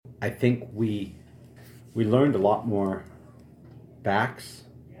I think we learned a lot more facts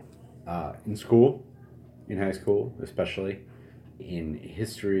in school, in high school, especially in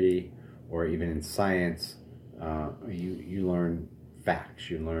history or even in science. You learn facts.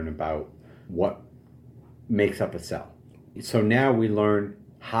 You learn about what makes up a cell. So now we learn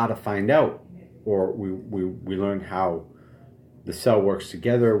how to find out, or we learn how the cell works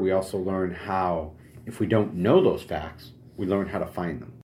together. We also learn how, if we don't know those facts, we learn how to find them.